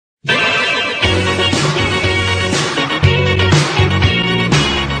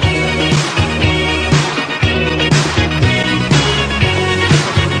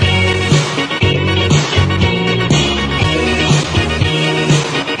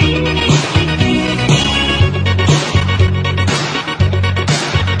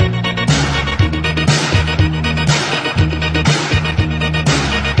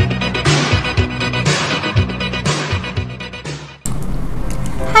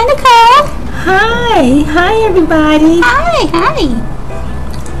Hi everybody. Hi.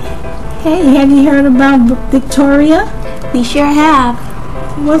 Hey, have you heard about Victoria? We sure have.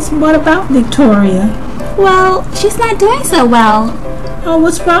 What about Victoria? Well, she's not doing so well. Oh,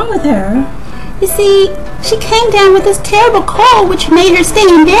 what's wrong with her? You see, she came down with this terrible cold which made her stay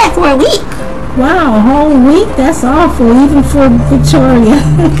in bed for a week. Wow, a whole week? That's awful, even for Victoria.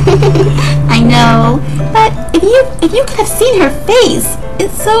 I know, but if you could have seen her face,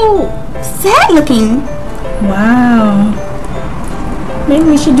 it's so sad looking. Wow. Maybe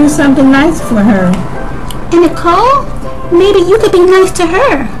we should do something nice for her. And Nicole, maybe you could be nice to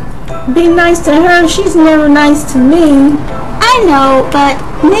her. Be nice to her? She's never nice to me. I know, but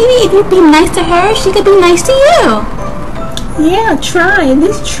maybe if you be nice to her, she could be nice to you. Yeah, try. At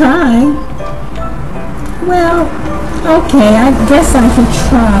least try. Well, okay, I guess I can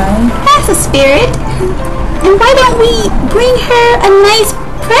try. That's the spirit. And why don't we bring her a nice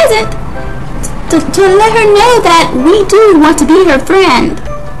present to let her know that we do want to be her friend?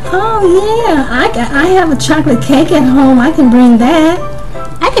 Oh, yeah. I have a chocolate cake at home. I can bring that.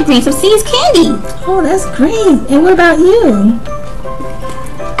 I could bring some See's candy. Oh, that's great. And what about you?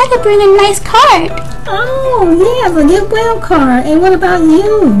 I could bring a nice card. Oh, yeah, the get well card. And what about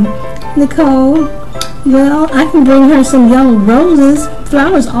you, Nicole? Well, I can bring her some yellow roses.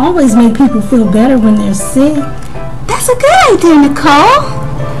 Flowers always make people feel better when they're sick. That's a good idea, Nicole.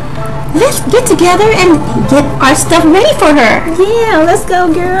 Let's get together and get our stuff ready for her. Yeah, let's go,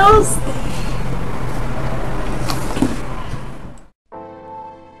 girls.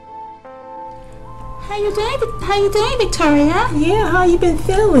 How you doing, Victoria? Yeah, how you been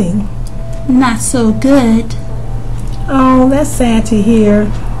feeling? Not so good. Oh, that's sad to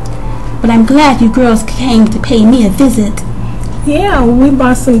hear. But I'm glad you girls came to pay me a visit. Yeah, we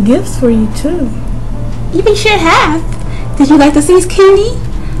bought some gifts for you too. You sure have. Did you like the See's candy?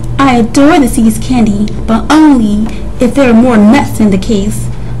 I adore the See's candy, but only if there are more nuts in the case.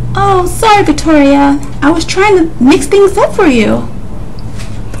 Oh, sorry, Victoria. I was trying to mix things up for you.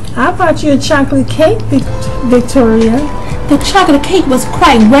 I bought you a chocolate cake, Victoria. The chocolate cake was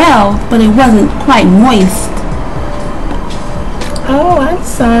quite well, but it wasn't quite moist. Oh, I'm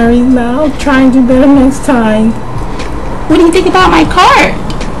sorry. Now I'll try and do better next time. What do you think about my card?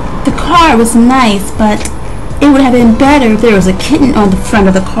 The card was nice, but it would have been better if there was a kitten on the front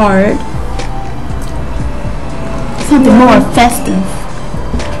of the card. Something more festive.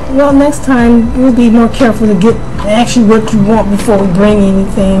 Well, next time we'll be more careful to get actually what you want before we bring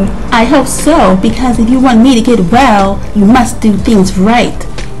anything. I hope so, because if you want me to get well, you must do things right.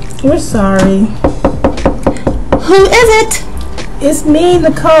 We're sorry. Who is it? It's me,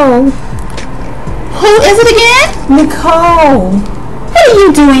 Nicole. Who is it again? Nicole. What are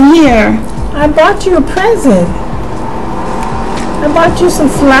you doing here? I bought you a present. I bought you some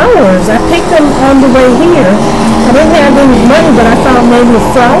flowers. I picked them on the way here. I didn't have any money, but I thought maybe the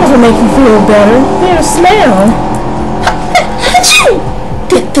flowers would make you feel better. Here, smell.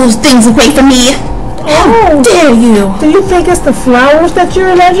 Get those things away from me. How dare you? Do you think it's the flowers that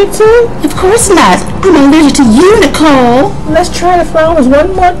you're allergic to? Of course not. I'm allergic to you, Nicole. Let's try the flowers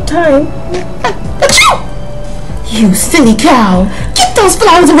one more time. You silly cow. Get those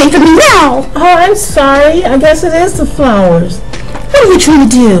flowers away from me now. Oh, I'm sorry. I guess it is the flowers. What are you trying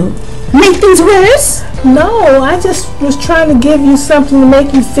to do? Make things worse? No, I just was trying to give you something to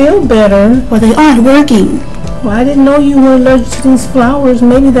make you feel better. Well, they aren't working. Well, I didn't know you were allergic to these flowers.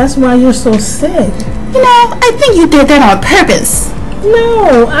 Maybe that's why you're so sick. You know, I think you did that on purpose.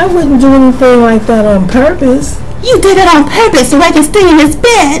 No, I wouldn't do anything like that on purpose. You did it on purpose so I can stay in this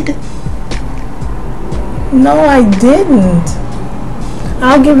bed. No, I didn't.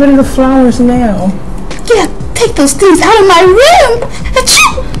 I'll get rid of the flowers now. Yeah, take those things out of my room.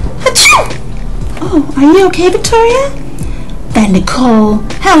 Achoo! Achoo! Oh, are you okay, Victoria? That Nicole,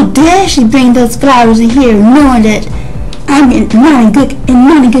 how dare she bring those flowers in here knowing that I'm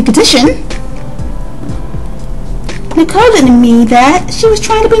not in good condition? Nicole didn't mean that. She was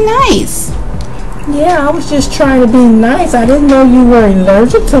trying to be nice. Yeah, I was just trying to be nice. I didn't know you were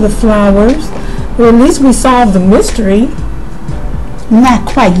allergic to the flowers. Well, at least we solved the mystery. Not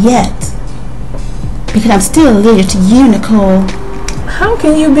quite yet. Because I'm still allergic to you, Nicole. How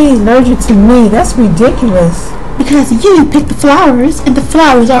can you be allergic to me? That's ridiculous. Because you picked the flowers, and the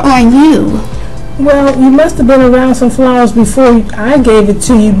flowers are on you. Well, you must have been around some flowers before I gave it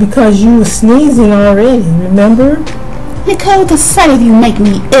to you because you were sneezing already, remember? Nicole, the sight of you make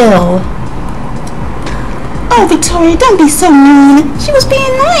me ill. Oh, Victoria, don't be so mean. She was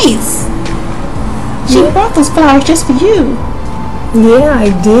being nice. She brought those flowers just for you. Yeah, I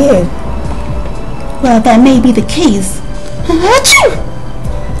did. Well, that may be the case. Achoo!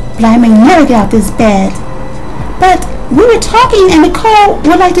 but I may never get out this bed. But we were talking and Nicole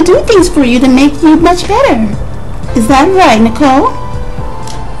would like to do things for you to make you much better. Is that right, Nicole?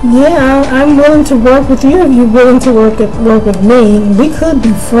 Yeah, I'm willing to work with you if you're willing to work with me. We could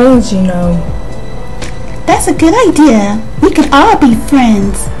be friends, you know. That's a good idea. We could all be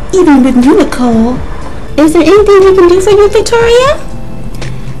friends, even with you, Nicole. Is there anything we can do for you, Victoria?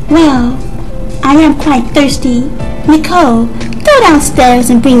 Well, I am quite thirsty. Nicole, go downstairs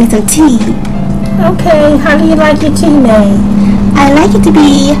and bring me some tea. Okay, how do you like your tea made? I like it to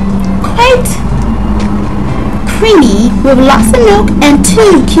be quite creamy with lots of milk and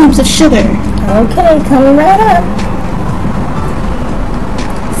 2 cubes of sugar. Okay, coming right up.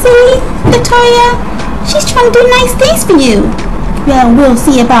 See, Victoria? She's trying to do nice things for you. Well, we'll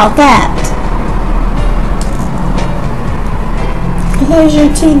see about that. Here's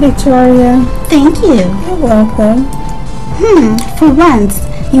your tea, Victoria. Thank you. You're welcome. For once,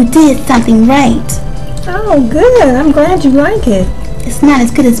 you did something right. Oh, good. I'm glad you like it. It's not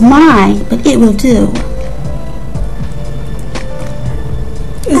as good as mine, but it will do.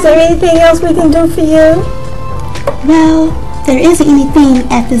 Is there anything else we can do for you? Well, there isn't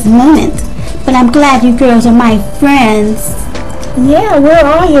anything at this moment, but I'm glad you girls are my friends. Yeah, we're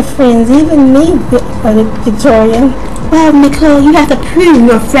all your friends, even me, Victoria. Well, Nicole, you have to prove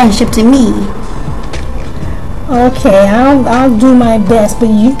your friendship to me. Okay, I'll do my best, but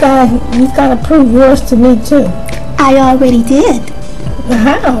you've got to prove yours to me too. I already did.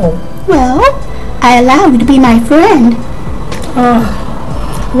 How? Well, I allowed you to be my friend. Oh,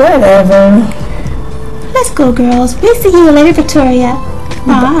 whatever. Let's go, girls. We'll see you later, Victoria.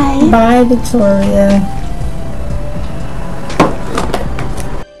 Bye. Bye, Victoria.